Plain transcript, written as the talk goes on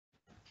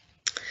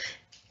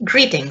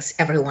Greetings,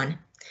 everyone.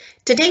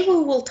 Today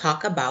we will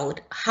talk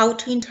about how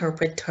to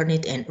interpret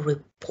Turnitin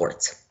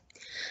reports.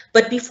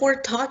 But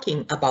before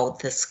talking about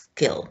this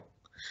skill,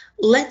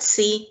 let's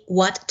see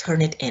what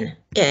Turnitin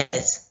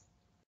is.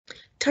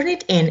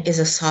 Turnitin is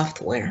a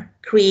software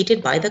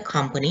created by the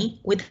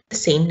company with the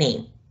same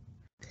name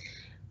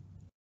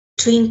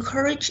to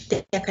encourage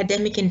the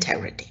academic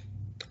integrity,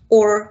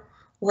 or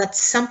what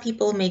some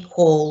people may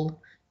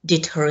call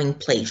deterring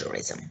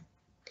plagiarism.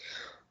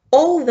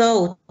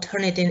 Although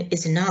Turnitin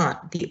is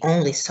not the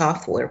only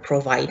software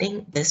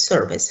providing this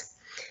service,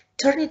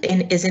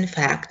 Turnitin is in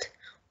fact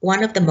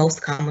one of the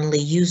most commonly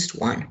used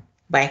one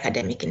by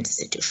academic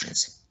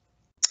institutions.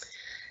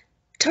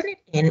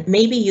 Turnitin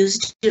may be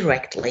used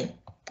directly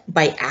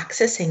by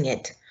accessing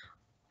it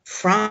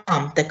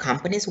from the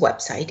company's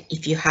website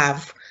if you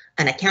have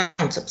an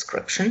account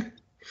subscription,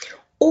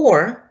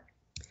 or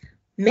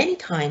many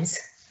times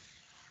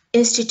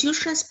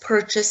institutions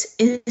purchase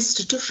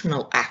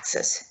institutional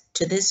access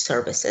to these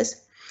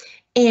services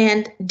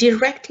and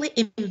directly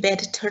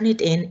embed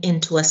Turnitin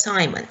into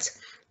assignments,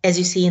 as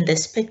you see in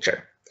this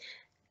picture.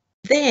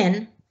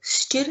 Then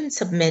students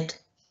submit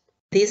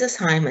these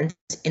assignments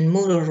in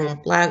Moodle Room,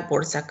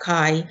 Blackboard,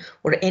 Sakai,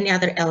 or any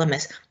other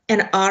LMS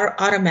and are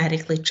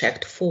automatically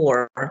checked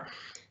for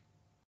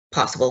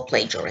possible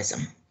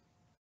plagiarism.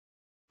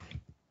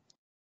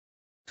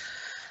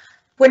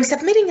 When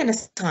submitting an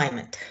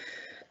assignment,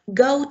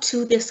 go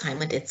to the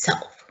assignment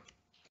itself,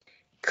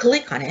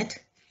 click on it,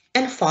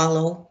 and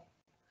follow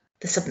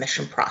the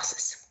submission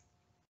process.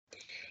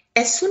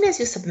 As soon as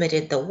you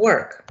submitted the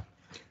work,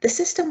 the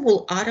system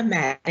will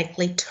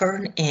automatically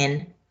turn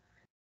in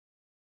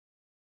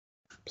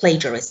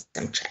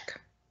plagiarism check.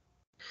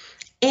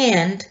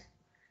 And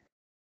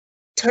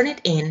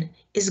Turnitin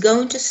is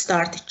going to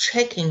start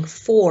checking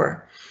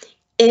for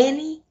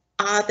any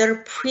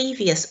other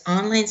previous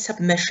online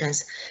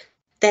submissions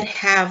that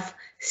have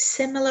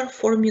similar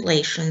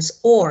formulations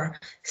or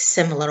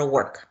similar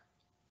work.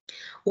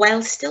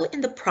 While still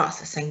in the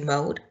processing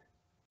mode,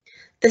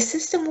 the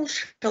system will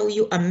show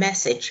you a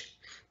message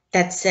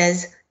that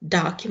says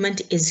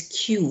document is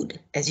queued,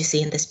 as you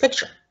see in this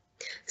picture.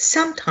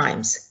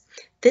 Sometimes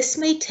this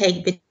may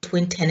take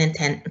between 10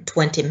 and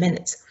 20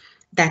 minutes.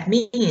 That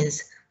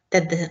means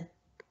that the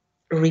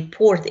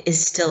report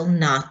is still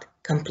not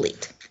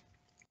complete.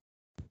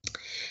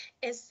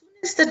 As soon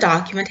as the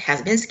document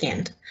has been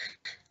scanned,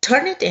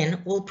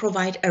 Turnitin will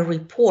provide a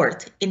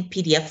report in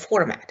PDF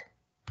format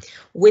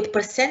with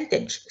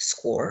percentage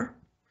score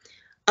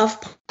of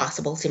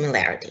possible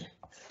similarity.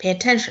 Pay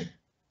attention.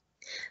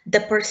 The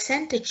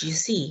percentage you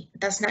see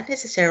does not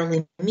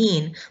necessarily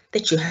mean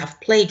that you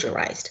have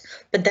plagiarized,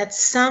 but that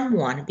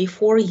someone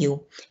before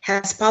you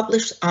has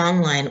published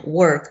online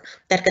work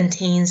that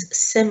contains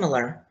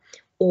similar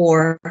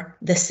or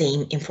the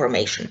same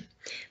information.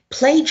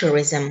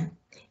 Plagiarism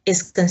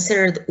is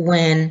considered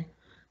when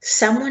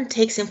someone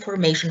takes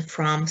information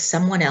from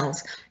someone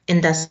else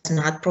and does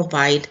not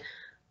provide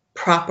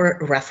proper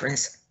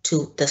reference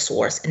to the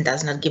source and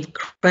does not give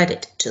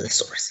credit to the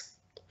source.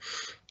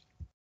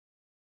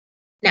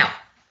 Now,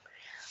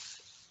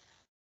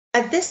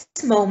 at this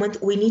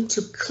moment, we need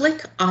to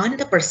click on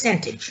the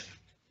percentage,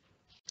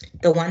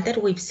 the one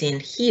that we've seen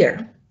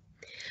here,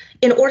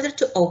 in order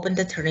to open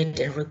the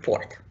Turnitin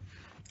report.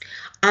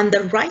 On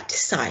the right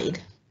side,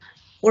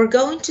 we're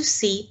going to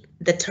see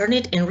the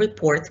Turnitin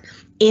report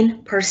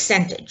in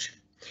percentage.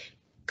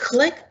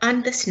 Click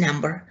on this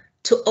number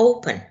to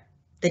open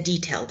the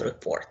detailed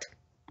report.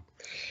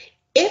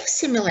 If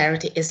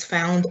similarity is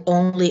found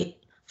only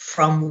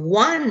from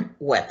one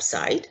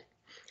website,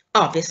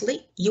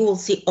 obviously you will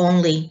see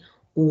only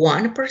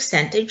one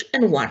percentage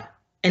and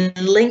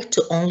link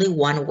to only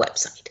one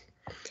website.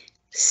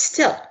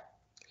 Still,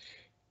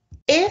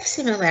 if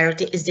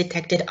similarity is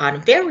detected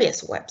on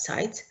various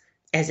websites,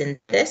 as in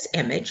this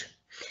image,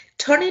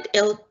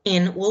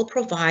 Turnitin will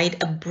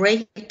provide a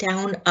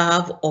breakdown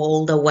of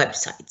all the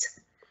websites.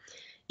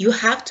 You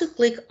have to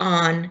click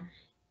on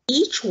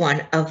each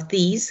one of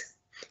these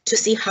to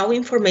see how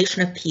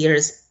information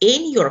appears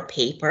in your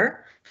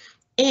paper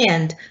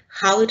and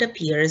how it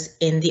appears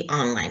in the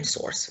online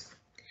source.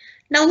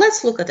 Now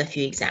let's look at a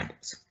few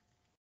examples.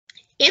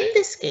 In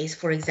this case,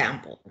 for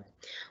example,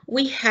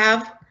 we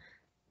have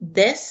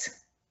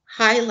this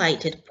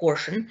highlighted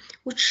portion,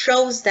 which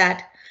shows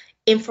that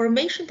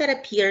information that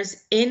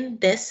appears in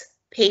this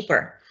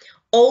paper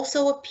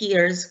also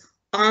appears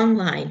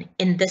online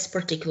in this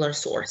particular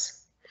source.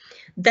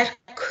 That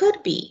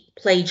could be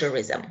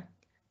plagiarism,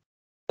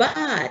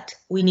 but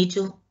we need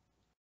to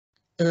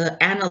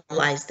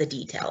analyze the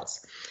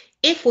details.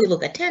 If we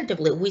look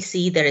attentively, we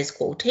see there is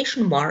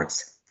quotation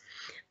marks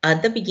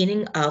at the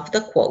beginning of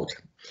the quote,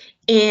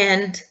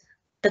 and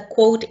the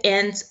quote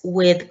ends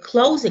with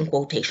closing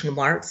quotation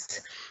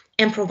marks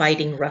and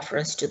providing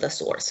reference to the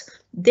source.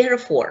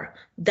 Therefore,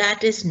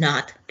 that is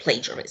not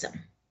plagiarism.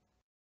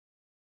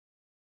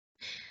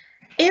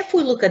 If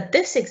we look at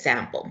this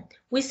example,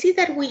 we see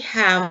that we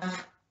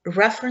have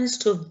reference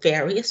to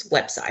various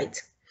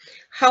websites.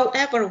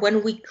 However,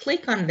 when we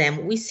click on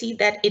them, we see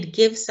that it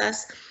gives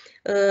us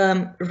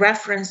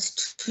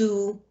reference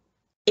to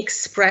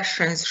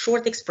expressions,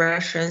 short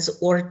expressions,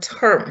 or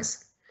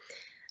terms.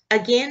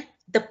 Again,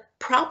 the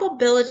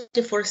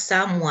probability for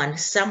someone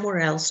somewhere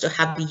else to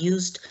have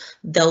used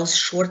those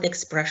short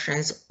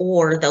expressions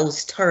or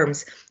those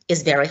terms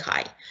is very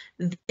high.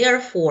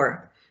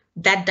 Therefore,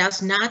 that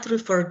does not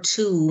refer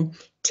to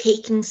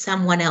taking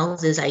someone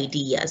else's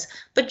ideas,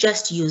 but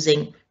just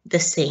using the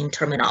same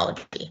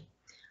terminology.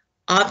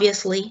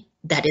 Obviously,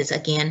 that is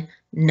again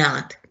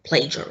not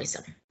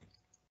plagiarism.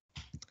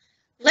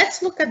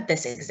 Let's look at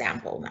this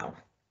example now.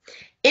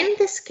 In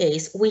this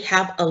case, we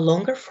have a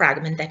longer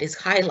fragment that is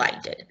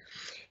highlighted.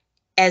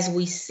 As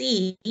we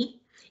see,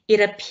 it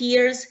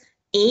appears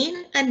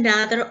in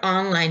another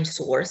online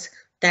source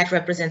that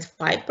represents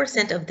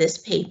 5% of this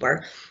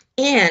paper.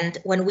 And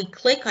when we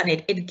click on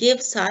it, it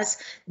gives us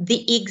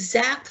the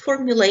exact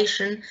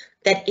formulation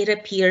that it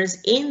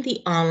appears in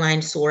the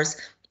online source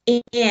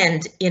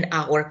and in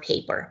our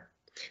paper.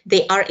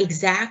 They are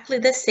exactly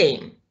the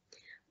same.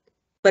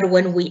 But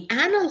when we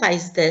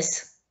analyze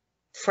this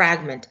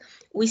fragment,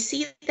 we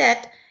see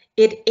that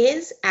it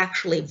is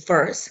actually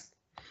verse.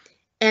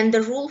 And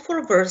the rule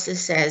for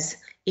verses says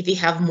if you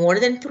have more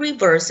than 3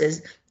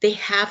 verses, they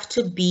have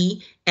to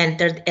be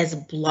entered as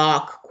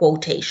block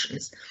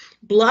quotations.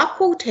 Block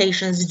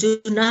quotations do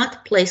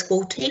not place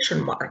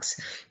quotation marks.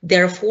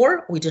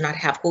 Therefore, we do not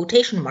have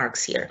quotation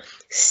marks here.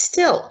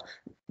 Still,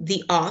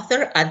 the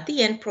author at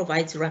the end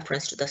provides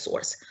reference to the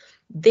source.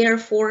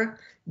 Therefore,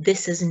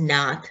 this is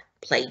not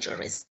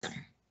plagiarism.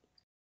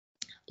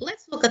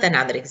 Let's look at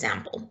another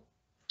example.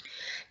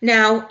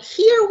 Now,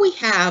 here we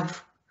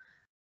have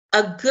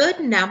a good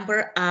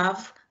number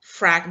of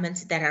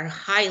fragments that are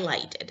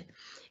highlighted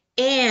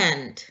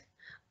and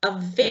a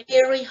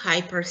very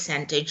high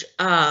percentage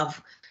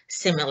of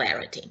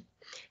similarity.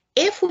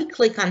 If we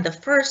click on the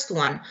first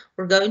one,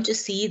 we're going to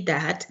see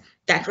that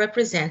that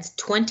represents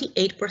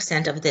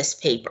 28% of this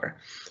paper.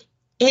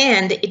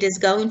 And it is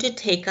going to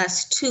take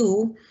us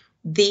to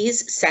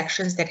these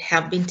sections that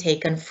have been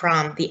taken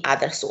from the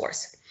other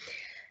source.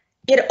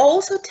 It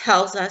also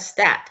tells us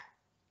that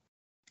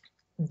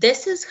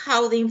this is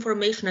how the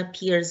information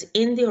appears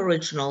in the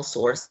original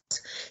source.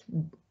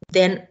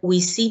 Then we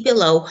see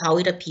below how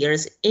it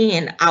appears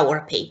in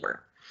our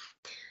paper.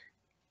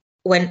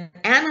 When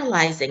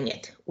analyzing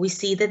it, we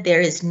see that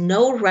there is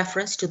no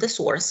reference to the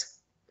source.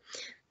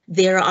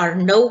 There are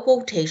no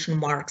quotation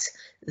marks.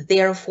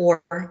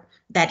 Therefore,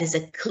 that is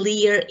a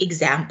clear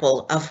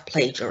example of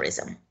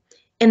plagiarism,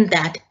 and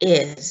that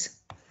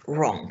is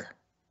wrong.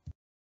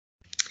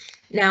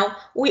 Now,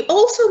 we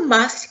also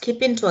must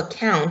keep into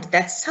account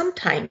that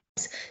sometimes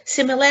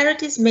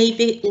similarities may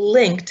be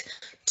linked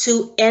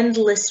to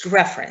endless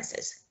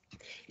references.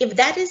 If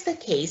that is the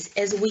case,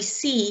 as we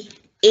see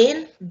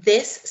in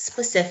this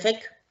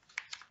specific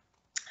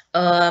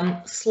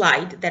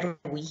slide that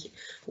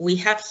we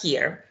have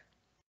here,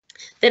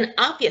 then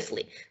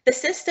obviously the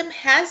system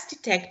has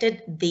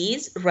detected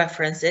these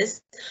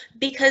references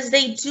because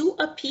they do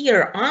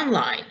appear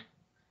online.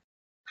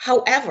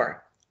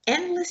 However,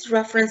 endless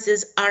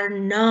references are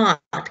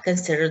not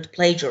considered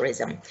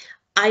plagiarism.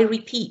 I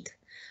repeat,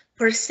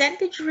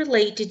 percentage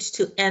related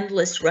to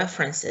endless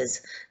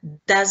references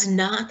does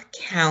not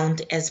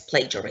count as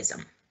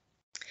plagiarism.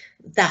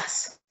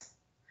 Thus,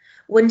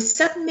 when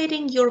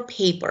submitting your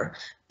paper,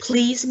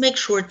 please make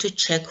sure to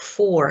check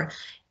for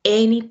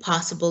any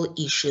possible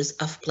issues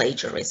of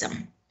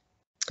plagiarism.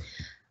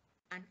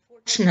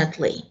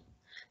 Unfortunately,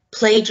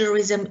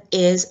 plagiarism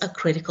is a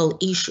critical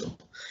issue,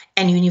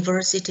 and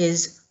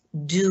universities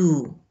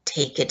do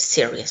take it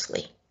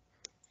seriously.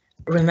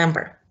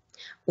 Remember,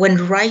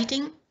 when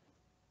writing,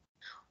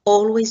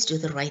 always do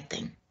the right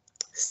thing.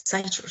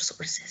 Cite your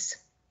sources.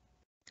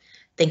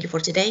 Thank you for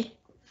today.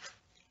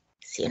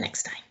 See you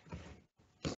next time.